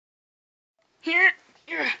Yeah.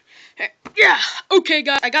 Okay,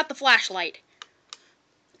 guys, I got the flashlight.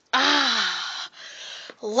 Ah,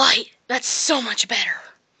 light. That's so much better.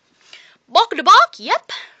 Balk to balk,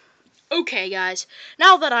 yep. Okay, guys,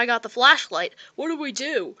 now that I got the flashlight, what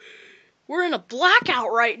do? We're in a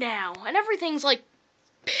blackout right now, and everything's like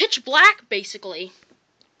pitch black, basically.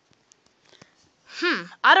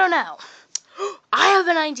 I don't know. I have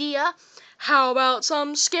an idea. How about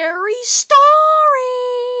some scary stories?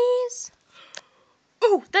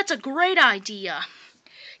 Ooh, that's a great idea.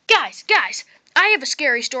 Guys, I have a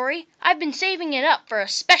scary story. I've been saving it up for a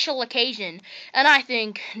special occasion, and I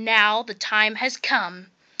think now the time has come.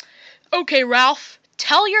 Okay, Ralph,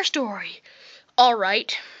 tell your story. All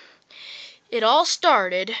right. It all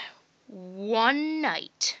started one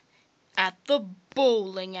night at the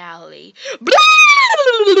bowling alley.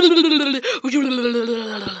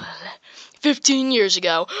 15 years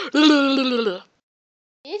ago.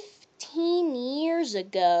 15 years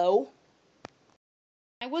ago,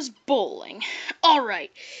 I was bowling.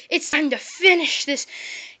 Alright, it's time to finish this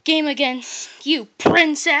game against you,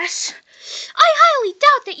 princess. I highly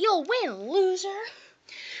doubt that you'll win, loser.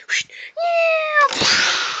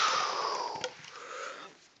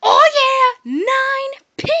 Oh yeah, 9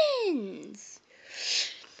 pins.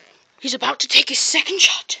 He's about to take his second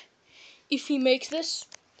shot. If he makes this,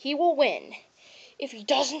 he will win. If he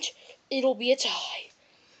doesn't, it'll be a tie.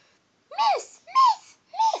 Miss!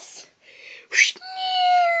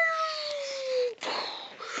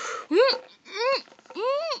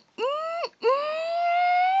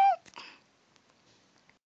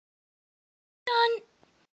 Done.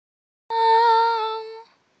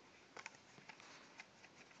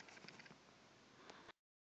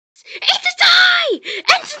 It's a tie!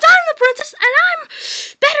 And since I'm the princess and I'm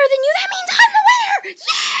better than you, that means I'm the winner!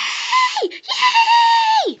 Yay!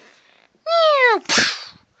 Yay! No!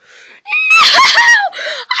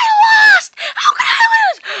 I lost! How could I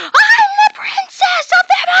lose? I'm the princess of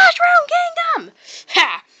the Mushroom Kingdom!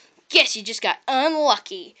 Ha! Guess you just got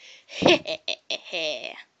unlucky.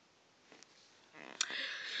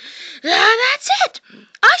 That's it!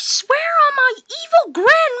 I swear on my evil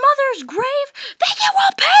grandmother's grave that you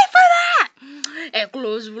will pay for that!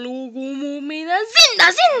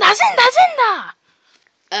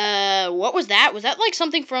 Zinda! What was that? Was that like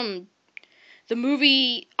something from the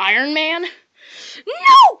movie Iron Man?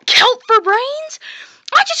 No! Kelp for brains?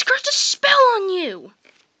 I just cast a spell on you!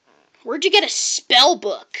 Where'd you get a spell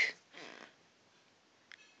book?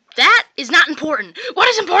 That is not important. What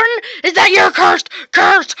is important is that you're cursed!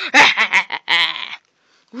 Cursed!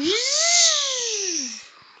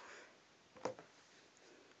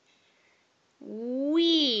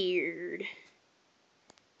 Weird.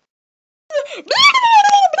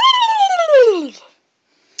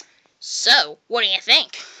 So, what do you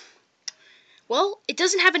think? Well, it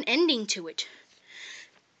doesn't have an ending to it.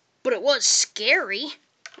 But it was scary,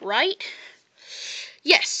 right?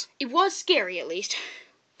 Yes, it was scary at least.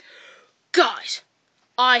 Guys,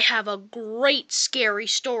 I have a great scary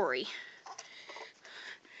story.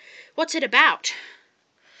 What's it about?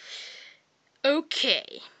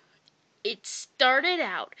 Okay, it started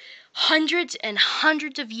out hundreds and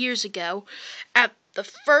hundreds of years ago at the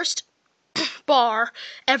first bar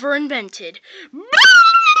ever invented.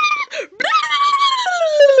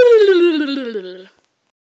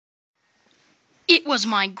 It was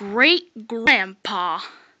my great-grandpa.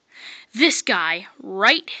 This guy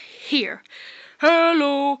right here.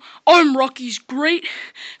 Hello, I'm Rocky's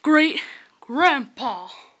great-great-grandpa.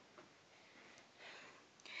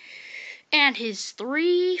 And his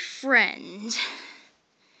 3 friends.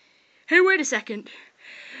 Hey, wait a second.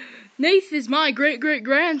 Nath is my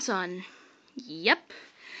great-great-grandson. Yep.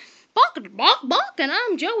 Balk, and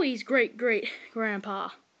I'm Joey's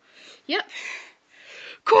great-great-grandpa. Yep.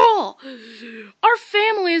 Cool! Our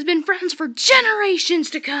family has been friends for generations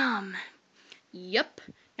to come. Yep.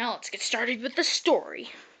 Now let's get started with the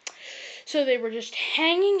story. So they were just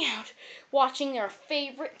hanging out, watching their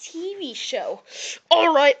favorite TV show.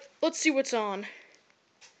 Alright, let's see what's on.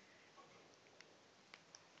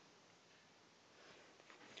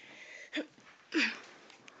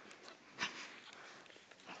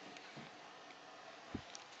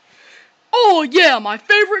 Oh yeah, my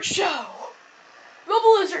favorite show! The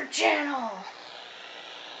Blizzard Channel!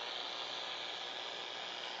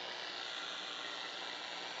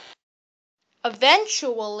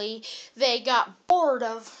 Eventually, they got bored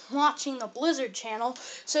of watching the Blizzard Channel,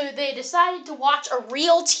 so they decided to watch a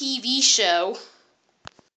real TV show.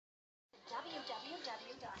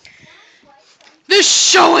 This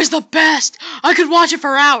show is the best! I could watch it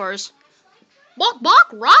for hours.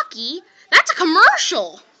 Balk, Rocky? That's a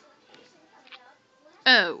commercial!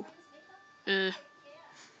 Oh. Well,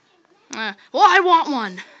 I want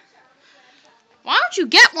one. Why don't you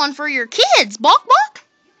get one for your kids, Buck?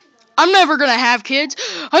 I'm never gonna have kids.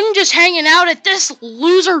 I'm just hanging out at this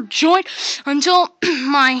loser joint until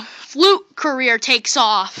my flute career takes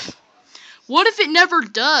off. What if it never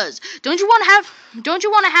does? Don't you want to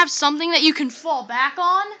have something that you can fall back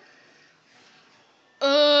on?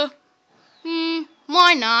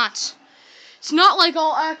 Why not? It's not like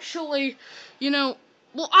I'll actually, well,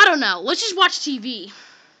 I don't know. Let's just watch TV.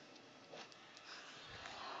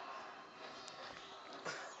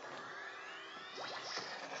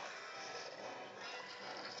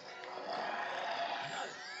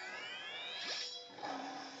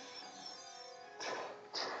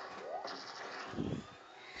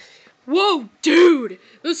 Whoa, dude!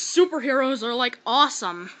 Those superheroes are, like,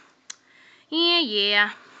 awesome.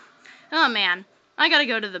 Yeah. Oh, man. I gotta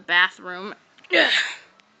go to the bathroom.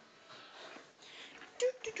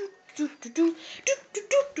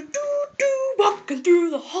 Walking through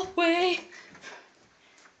the hallway.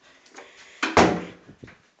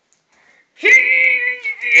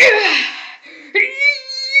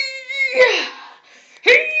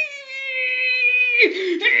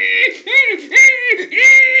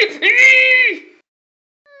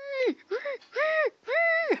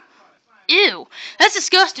 Ew, that's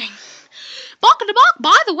disgusting.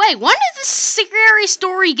 By the way, when did this scary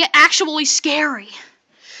story get actually scary?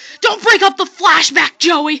 Don't break up the flashback,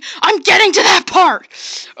 Joey! I'm getting to that part!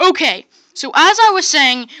 Okay, so as I was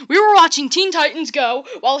saying, we were watching Teen Titans Go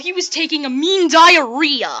while he was taking a mean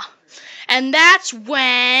diarrhea. And that's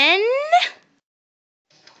when...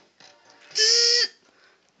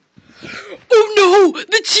 Oh no!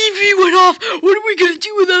 The TV went off! What are we gonna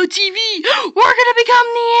do without TV? We're gonna become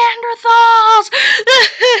Neanderthals!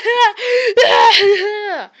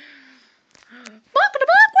 What are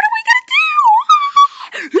we gonna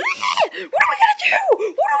do?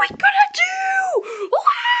 What are we gonna do?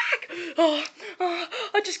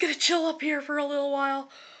 I'm just gonna chill up here for a little while.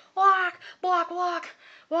 Walk.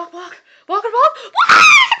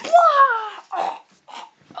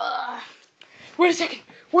 Wait a second.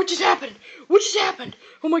 What just happened?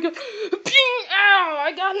 Oh my god. Ping! Ow!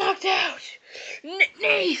 I got knocked out.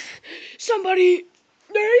 Nath! Somebody.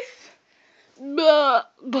 Nath?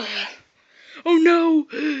 Oh no.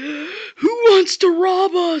 Who wants to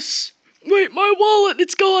rob us? Wait, my wallet,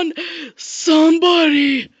 it's gone.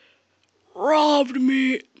 Somebody robbed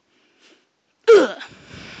me. Ugh.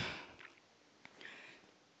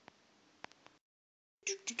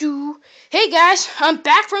 Hey guys, I'm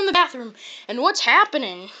back from the bathroom, and what's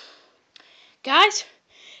happening? Guys?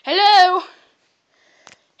 Hello?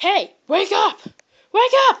 Hey, wake up!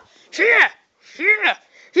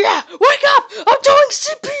 Yeah, wake up! I'm doing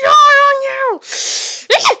CPR on you!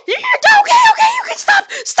 Okay, you can stop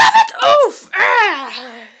it! Oof!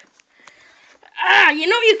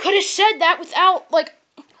 You could have said that without,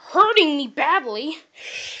 hurting me badly.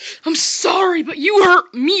 I'm sorry, but you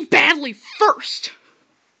hurt me badly first.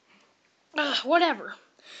 Whatever.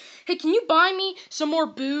 Hey, can you buy me some more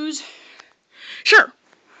booze? Sure.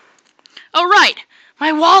 Oh, right.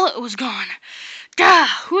 My wallet was gone. Gah,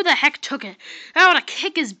 who the heck took it? I ought to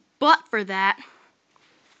kick his butt for that.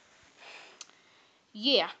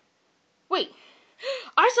 Yeah. Wait.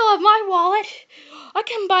 I still have my wallet. I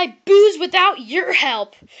can buy booze without your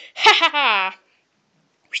help. Ha ha ha.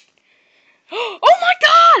 Oh my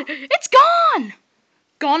god! It's gone!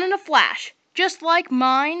 Gone in a flash. Just like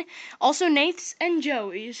mine. Also Nath's and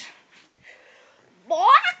Joey's.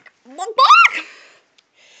 Block!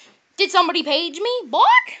 Did somebody page me?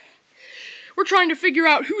 Block? We're trying to figure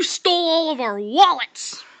out who stole all of our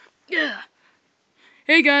wallets. Ugh.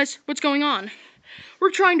 Hey guys, what's going on?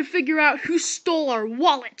 We're trying to figure out who stole our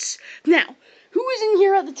wallets. Now, who was in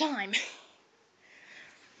here at the time?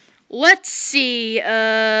 Let's see. I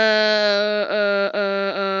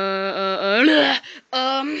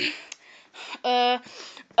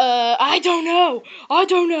don't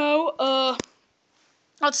know.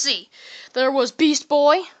 Let's see. There was Beast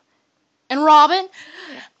Boy and Robin.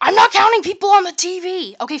 I'm not counting people on the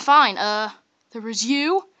TV. Okay, fine. There was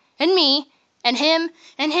you and me and him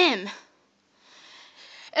and him.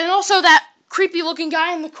 And also that creepy looking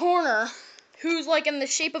guy in the corner who's like in the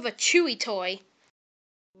shape of a Chewy toy.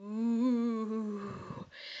 Ooh.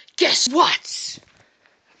 Guess what?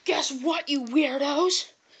 You weirdos?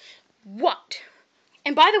 What?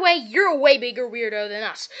 And by the way, you're a way bigger weirdo than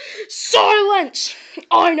us. Silence!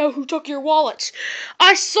 I know who took your wallets.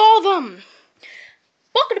 I saw them.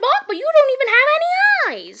 Buck, but you don't even have any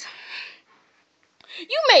eyes.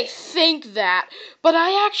 You may think that, but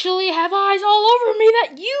I actually have eyes all over me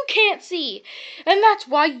that you can't see. And that's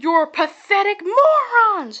why you're pathetic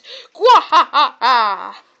morons.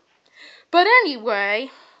 Gwahaha. But anyway,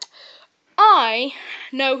 I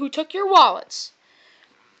know who took your wallets.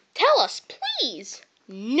 Tell us, please.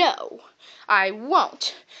 No, I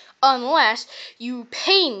won't, unless you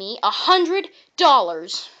pay me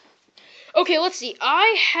 $100. Okay, let's see.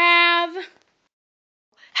 I have...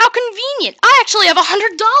 How convenient! I actually have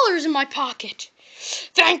 $100 in my pocket.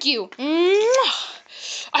 Thank you.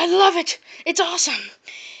 I love it. It's awesome.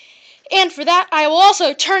 And for that, I will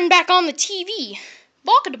also turn back on the TV.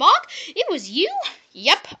 Balk-a-da-balk, it was you?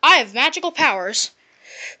 Yep, I have magical powers.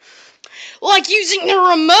 Like using the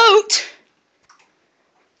remote.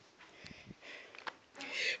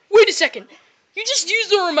 Wait a second. You just used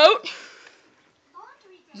the remote?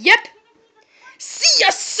 Yep. See ya,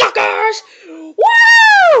 suckers!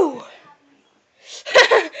 Woo!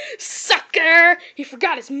 Sucker! He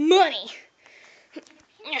forgot his money.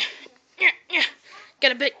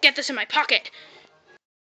 Gotta get this in my pocket.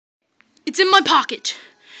 It's in my pocket.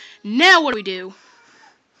 Now what do we do?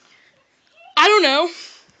 I don't know.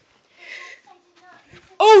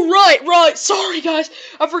 Oh, right. Sorry, guys.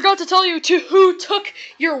 I forgot to tell you who took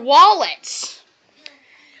your wallets.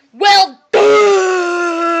 Well,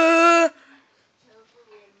 duh!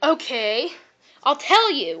 Okay, I'll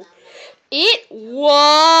tell you. It was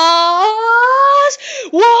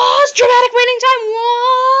dramatic waiting time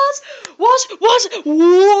was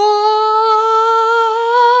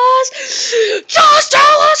just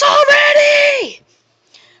tell us already.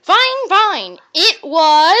 Fine. It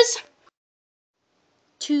was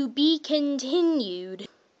to be continued.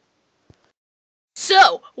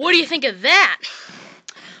 So, what do you think of that?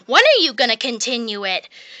 When are you gonna continue it?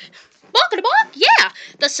 Balk-a-da-balk? Yeah,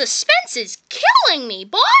 the suspense is killing me,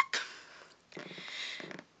 Balk.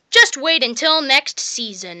 Just wait until next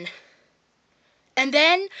season. And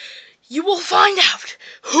then you will find out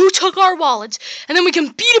who took our wallets, and then we can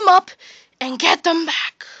beat them up and get them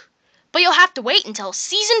back. But you'll have to wait until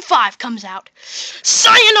season 5 comes out.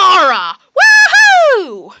 Sayonara!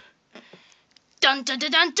 Woohoo! Dun dun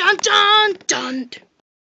dun dun dun dun dun.